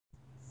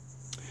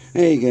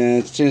Hey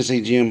guys,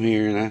 Tennessee Jim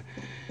here, and I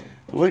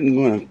wasn't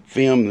going to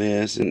film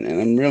this, and I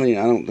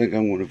don't think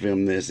I'm going to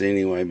film this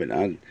anyway, but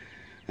I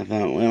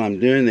thought, well, I'm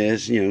doing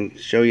this,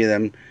 show you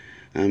that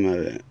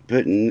I'm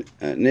putting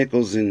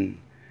nickels in,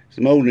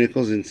 some old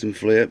nickels in some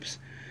flips,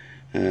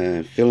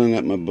 filling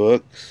up my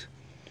books,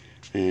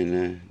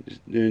 and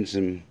just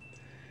doing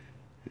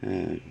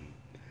uh,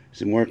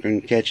 some work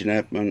on catching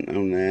up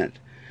on that,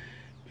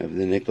 of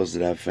the nickels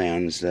that I've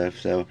found and stuff,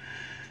 so,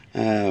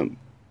 uh,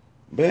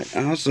 but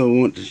I also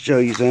want to show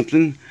you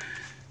something.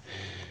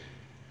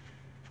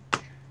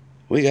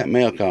 We got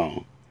mail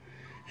call,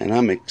 and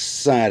I'm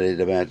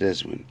excited about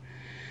this one.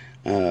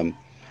 Um,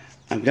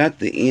 I've got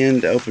the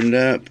end opened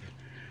up,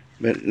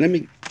 but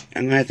I'm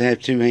gonna have to have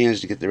two hands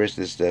to get the rest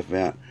of this stuff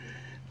out.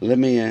 Let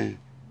me, uh,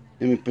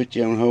 let me put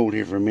you on hold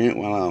here for a minute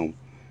while I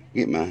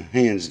get my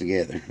hands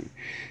together.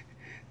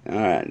 All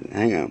right,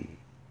 hang on.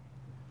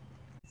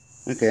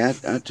 Okay,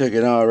 I took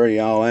it already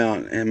all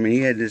out. I mean, he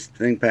had this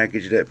thing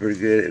packaged up pretty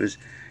good. It was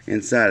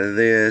inside of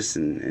this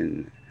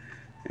and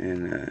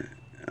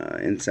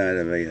inside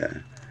of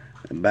a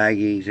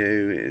baggie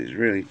too. It was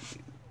really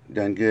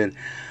done good.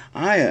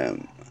 I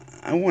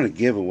I won a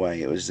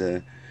giveaway. It was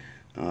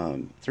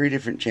three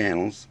different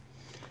channels.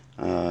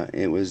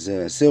 It was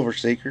Silver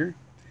Seeker,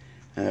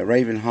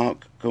 Raven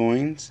Hawk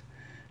coins,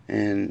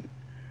 and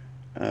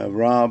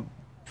Rob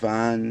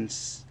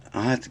Finds.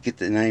 I'll have to get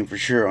the name for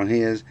sure on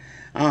his.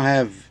 I'll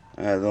have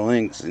the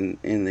links in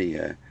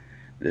the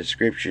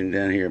description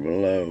down here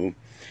below.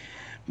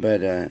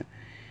 But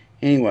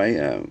anyway,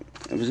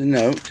 it was a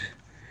note,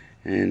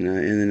 and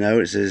in the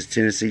note it says,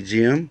 Tennessee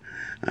Jim,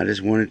 I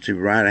just wanted to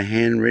write a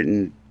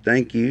handwritten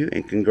thank you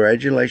and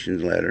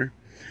congratulations letter.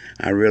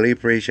 I really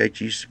appreciate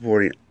you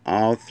supporting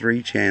all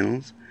three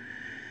channels,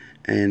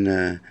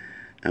 and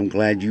I'm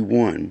glad you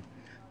won.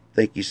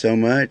 Thank you so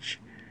much.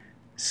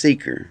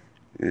 Seeker,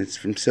 and it's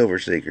from Silver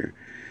Seeker.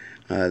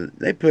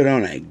 They put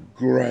on a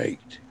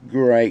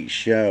great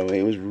show.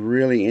 It was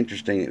really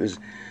interesting. It was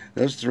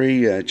those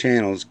three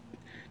channels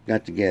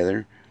got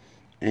together,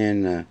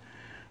 and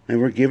they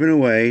were giving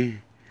away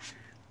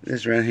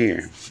this right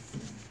here.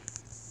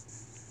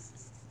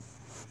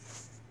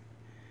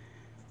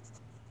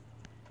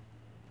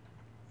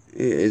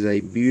 It is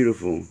a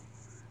beautiful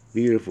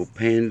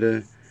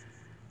panda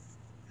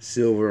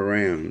silver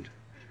round,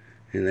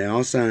 and they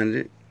all signed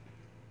it.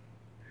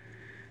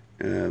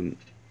 Um,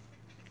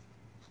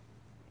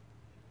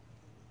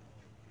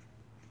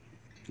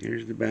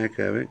 Here's the back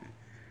of it.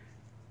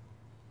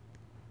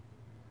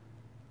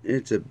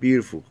 It's a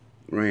beautiful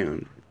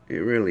round. It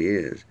really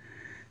is.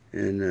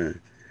 And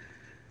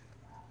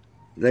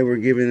they were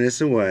giving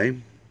this away,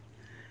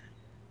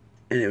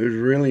 and it was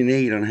really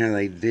neat on how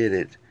they did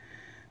it.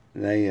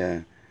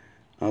 They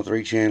all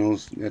three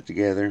channels got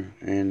together,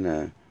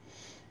 and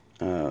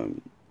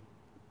from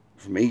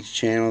each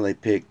channel they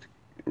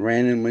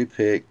randomly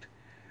picked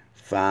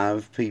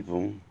 5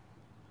 people,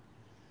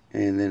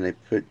 and then they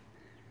put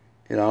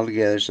it all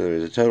together. So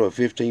there's a total of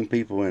 15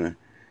 people in a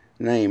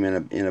name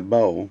in a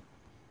bowl,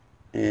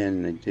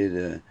 and they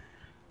did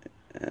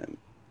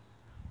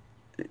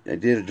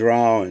a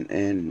draw,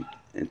 and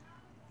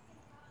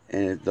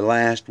the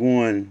last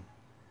one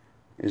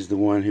is the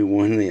one who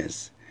won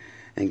this.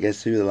 And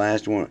guess who the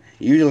last one?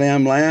 Usually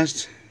I'm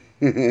last,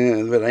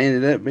 but I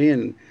ended up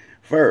being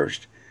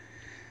first.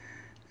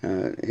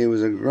 It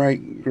was a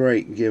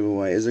great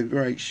giveaway. It was a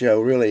great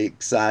show, really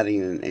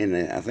exciting, and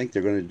I think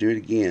they're going to do it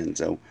again.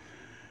 So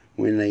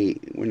when they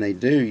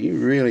do, you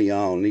really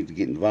all need to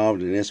get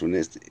involved in this one.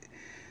 It's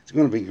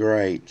going to be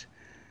great.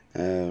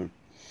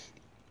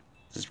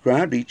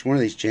 Subscribe to each one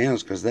of these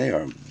channels because they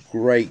are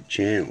great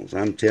channels.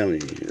 I'm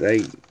telling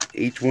you,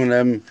 each one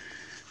of them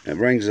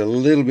brings a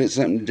little bit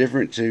something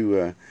different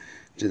to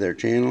their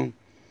channel,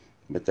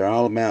 but they're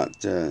all about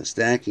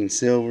stacking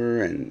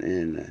silver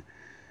and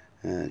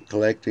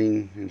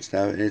collecting and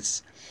stuff.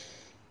 It's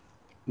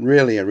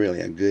really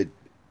a good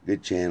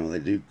channel. They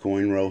do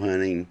coin roll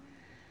hunting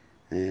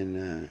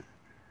and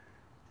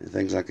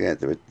things like that.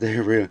 But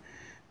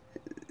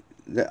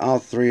all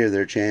three of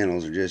their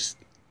channels are just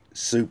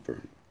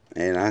super,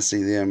 and I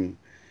see them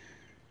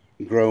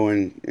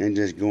growing and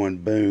just going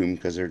boom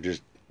because they're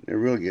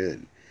really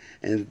good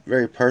and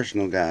very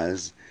personal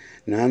guys.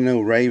 Now I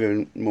know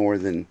Raven more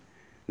than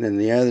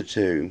the other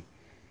two,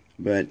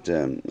 but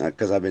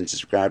because I've been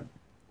subscribed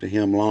to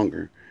him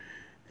longer,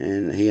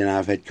 and he and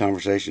I've had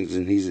conversations,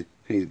 and he's a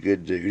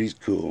good dude. He's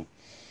cool.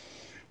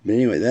 But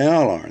anyway, they're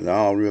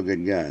all real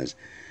good guys.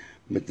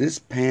 But this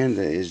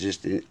panda is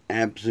just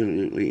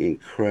absolutely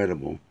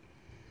incredible.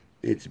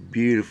 It's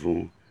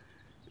beautiful,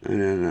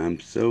 and I'm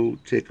so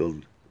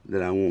tickled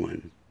that I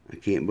won. I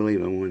can't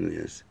believe I won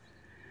this.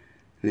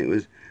 And it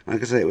was,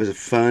 like I say, it was a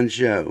fun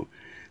show.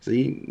 So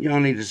y'all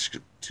need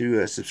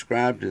to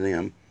subscribe to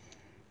them,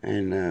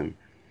 and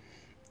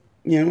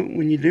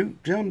when you do,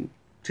 tell them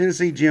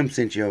Tennessee Jim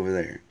sent you over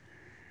there.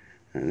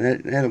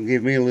 That'll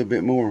give me a little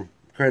bit more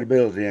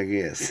credibility, I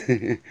guess.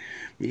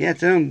 Yeah,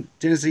 tell them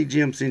Tennessee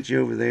Jim sent you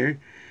over there,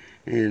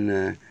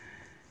 and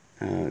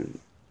tell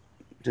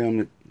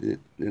them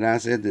that I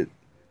said that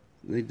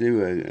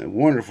do a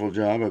wonderful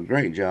job, a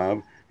great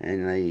job,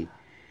 and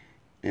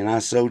I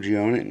sold you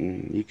on it,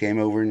 and you came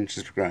over and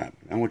subscribed.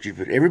 I want you to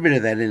put every bit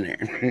of that in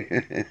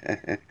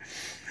there.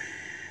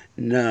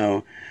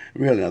 No,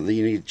 really, no,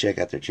 you need to check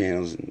out their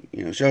channels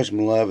and show some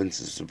love and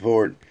some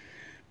support.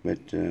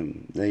 But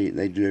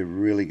they do a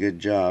really good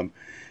job,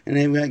 and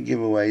they've got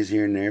giveaways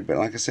here and there. But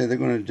like I said, they're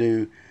going to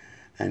do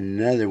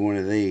another one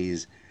of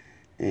these,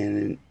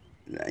 and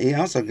he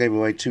also gave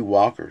away 2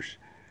 walkers,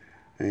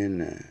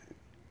 and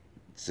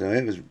so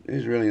it was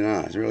really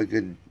nice, really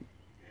good,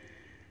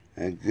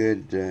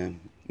 it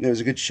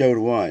was a good show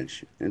to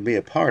watch and be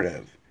a part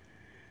of.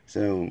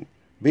 So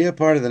be a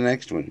part of the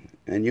next one,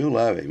 and you'll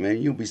love it,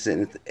 man. You'll be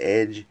sitting at the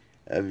edge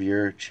of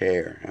your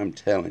chair. I'm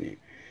telling you,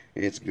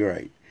 it's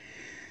great.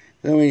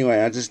 So anyway,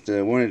 I just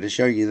wanted to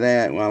show you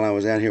that while I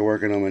was out here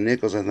working on my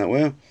nickels. I thought,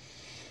 well,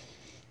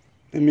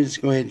 let me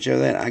just go ahead and show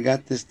that. I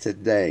got this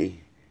today.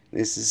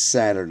 This is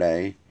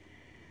Saturday,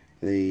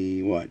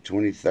 the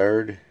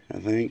 23rd, I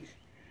think.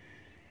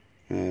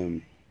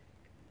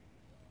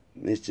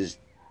 It's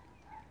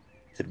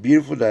a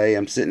beautiful day.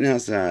 I'm sitting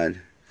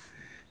outside.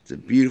 It's a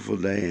beautiful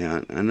day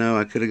out. I know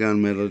I could have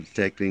gone metal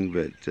detecting,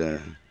 but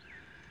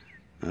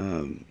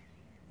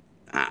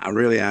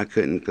I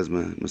couldn't, because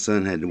my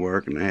son had to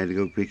work and I had to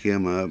go pick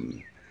him up.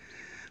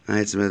 I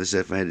had some other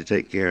stuff I had to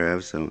take care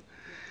of. So,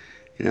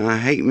 I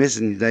hate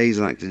missing days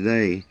like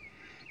today,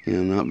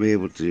 not be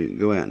able to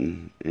go out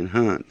and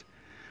hunt.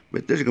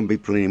 But there's going to be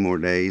plenty more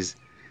days,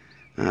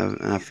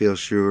 I feel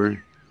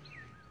sure.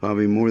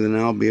 Probably more than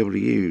I'll be able to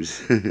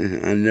use.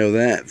 I know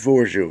that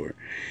for sure.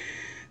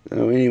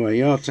 So anyway,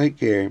 y'all take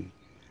care.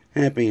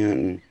 Happy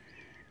hunting.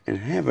 And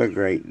have a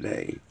great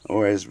day.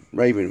 Or as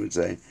Raven would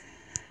say,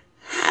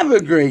 have a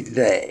great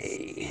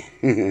day.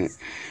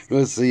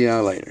 We'll see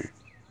y'all later.